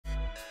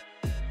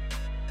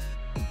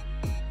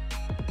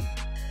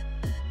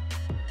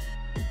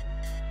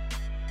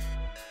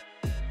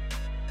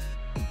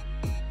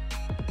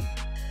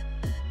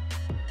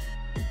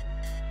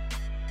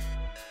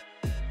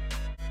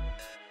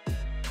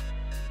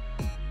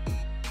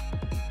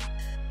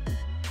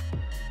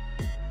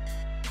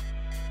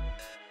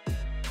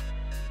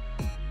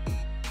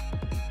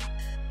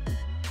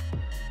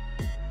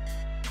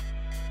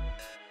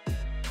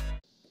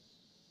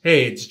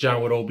Hey, it's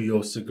John with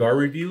OBO Cigar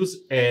Reviews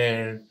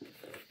and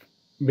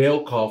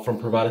mail call from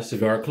Privada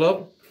Cigar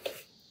Club.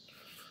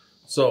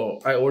 So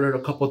I ordered a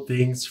couple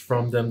things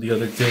from them the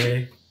other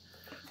day.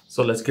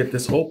 So let's get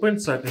this open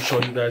so I can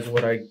show you guys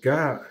what I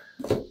got.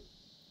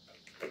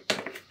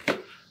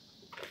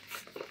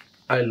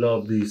 I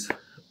love these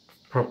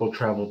purple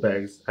travel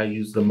bags. I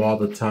use them all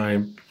the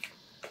time.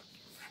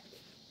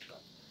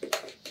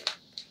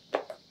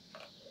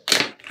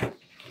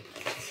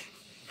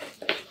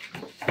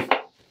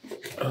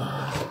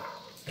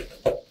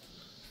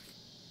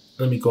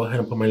 Let me go ahead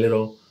and put my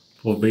little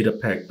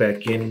Privada pack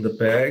back in the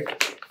bag.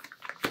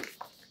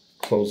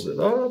 Close it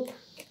up.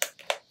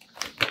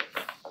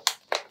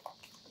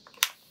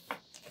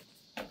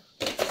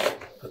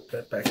 Put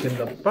that back in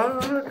the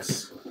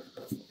box.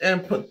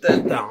 And put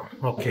that down.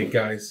 Okay,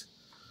 guys.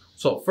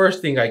 So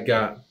first thing I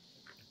got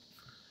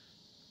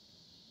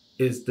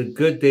is the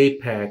Good Day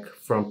pack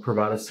from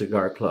Privada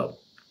Cigar Club.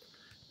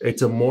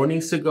 It's a morning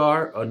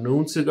cigar, a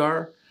noon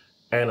cigar,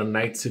 and a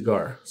night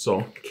cigar.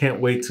 So can't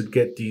wait to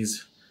get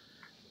these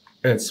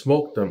and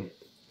smoke them.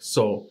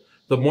 So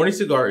the morning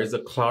cigar is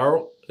it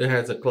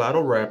has a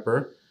claro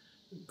wrapper.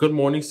 Good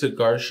morning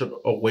cigar should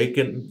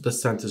awaken the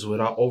senses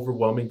without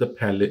overwhelming the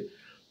palate.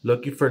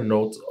 Looking for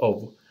notes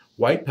of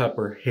white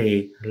pepper,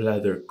 hay,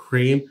 leather,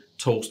 cream,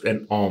 toast,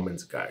 and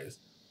almonds, guys.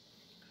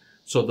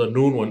 So the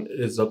noon one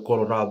is a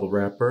Colorado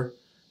wrapper.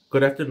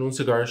 Good afternoon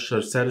cigar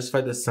should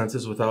satisfy the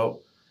senses without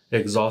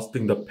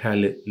exhausting the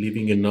palate,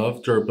 leaving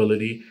enough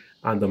durability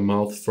on the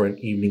mouth for an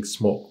evening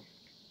smoke.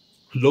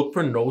 Look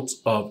for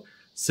notes of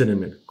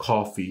cinnamon,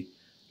 coffee,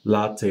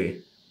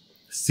 latte,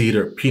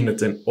 cedar,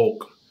 peanuts, and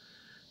oak.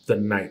 The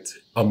night,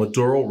 a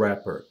Maduro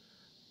wrapper.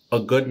 A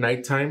good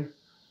nighttime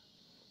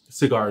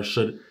cigar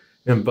should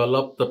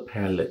envelop the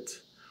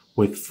palate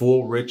with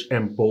full, rich,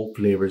 and bold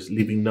flavors,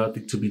 leaving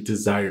nothing to be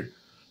desired.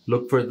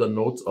 Look for the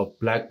notes of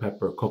black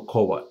pepper,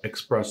 cocoa,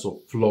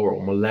 espresso,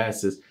 floral,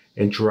 molasses,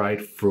 and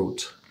dried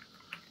fruit.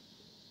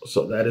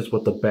 So that is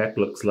what the back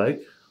looks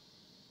like.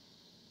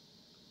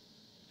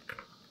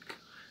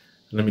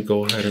 Let me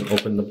go ahead and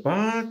open the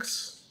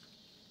box.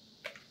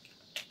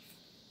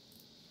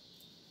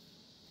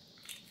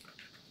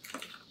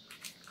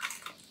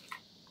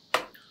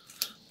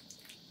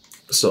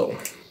 So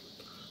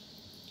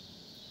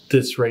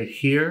this right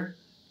here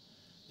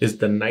is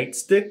the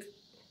nightstick.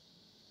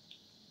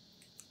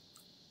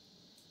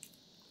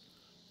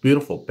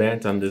 Beautiful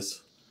band on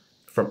this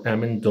from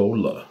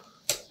Amendola.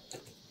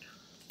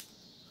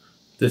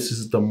 This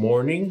is the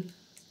morning.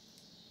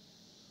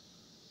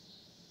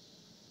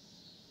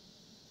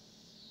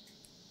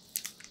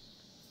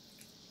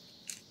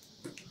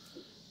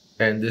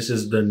 And this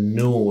is the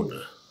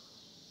noon.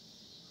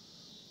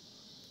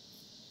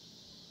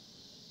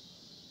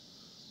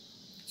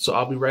 So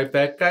I'll be right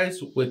back,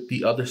 guys, with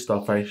the other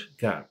stuff I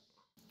got.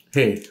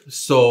 Hey,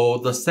 so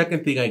the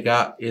second thing I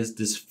got is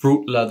this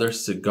fruit leather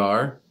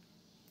cigar.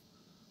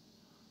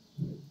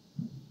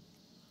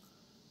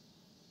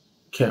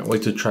 Can't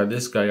wait to try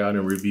this guy out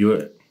and review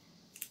it.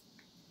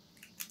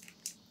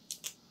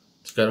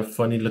 It's got a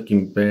funny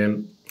looking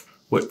band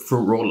with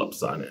fruit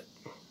roll-ups on it.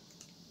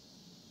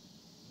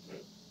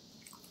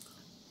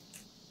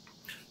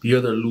 The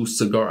other loose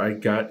cigar I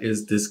got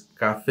is this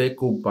Café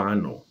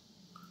Cubano,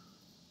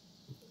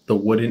 the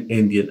Wooden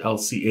Indian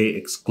LCA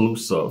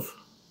exclusive.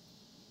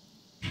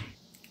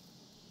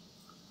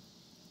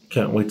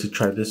 Can't wait to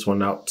try this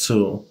one out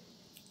too.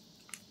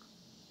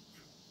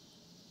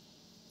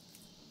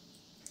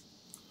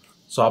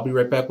 So I'll be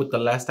right back with the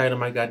last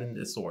item I got in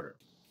this order.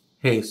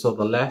 Hey, so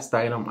the last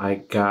item I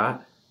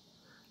got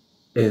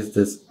is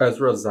this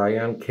Ezra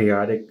Zion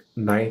Chaotic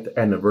 9th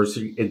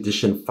Anniversary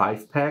Edition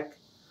 5-pack.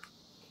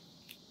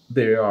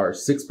 There are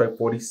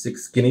 6x46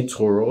 skinny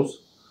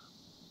toros.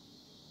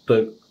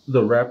 The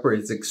wrapper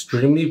is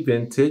extremely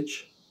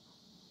vintage.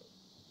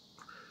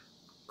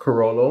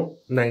 Carollo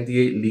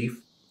 98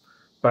 leaf.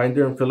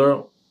 Binder and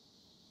filler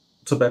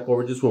tobacco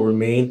ridges will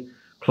remain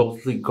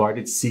closely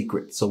guarded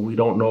secret, so we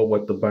don't know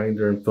what the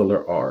binder and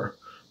filler are.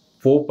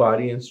 Full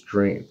body and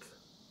strength.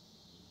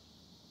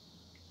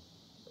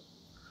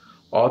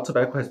 All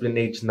tobacco has been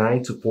aged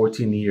 9 to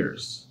 14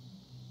 years.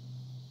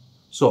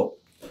 So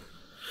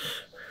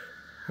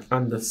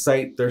on the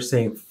site, they're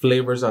saying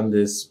flavors on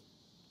this: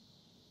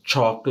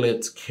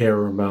 chocolate,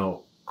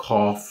 caramel,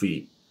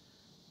 coffee,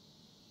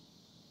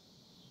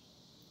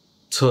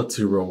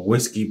 Tootsie Roll,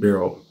 whiskey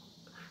barrel.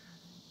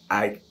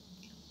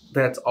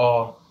 That's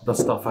all the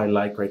stuff I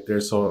like right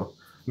there. So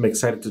I'm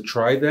excited to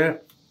try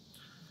that.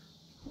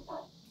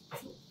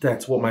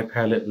 That's what my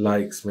palate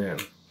likes, man.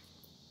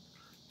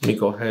 Let me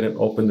go ahead and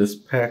open this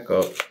pack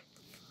up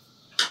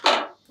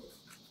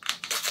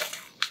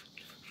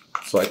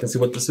so I can see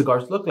what the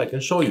cigars look like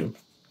and show you.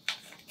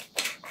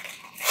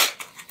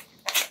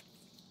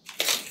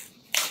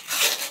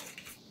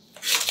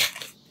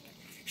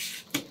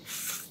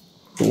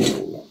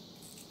 Ooh.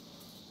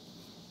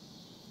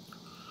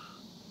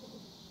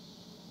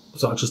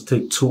 So I'll just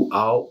take two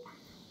out.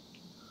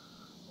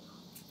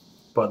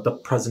 But the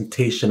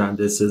presentation on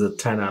this is a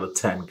 10 out of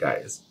 10,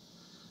 guys.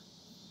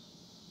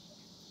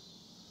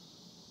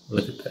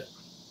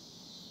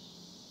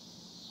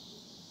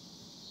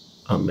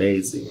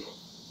 Amazing.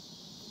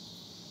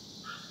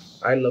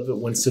 I love it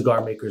when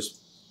cigar makers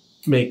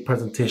make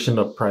presentation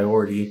a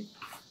priority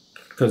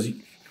because,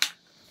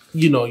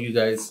 you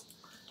guys,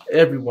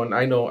 everyone,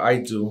 I know I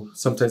do.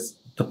 Sometimes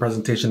the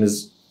presentation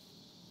is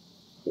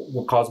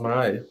what caught my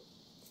eye.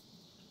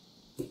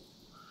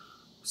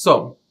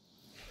 So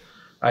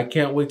I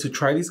can't wait to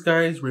try these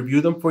guys,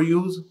 review them for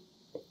you,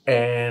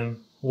 and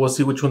we'll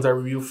see which ones I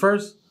review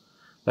first.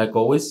 Like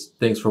always,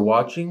 thanks for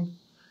watching.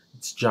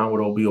 It's John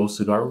with OBO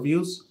Cigar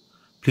Reviews.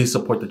 Please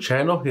support the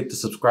channel, hit the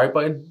subscribe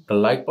button, the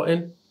like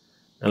button,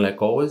 and like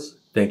always,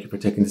 thank you for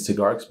taking the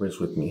cigar experience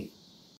with me.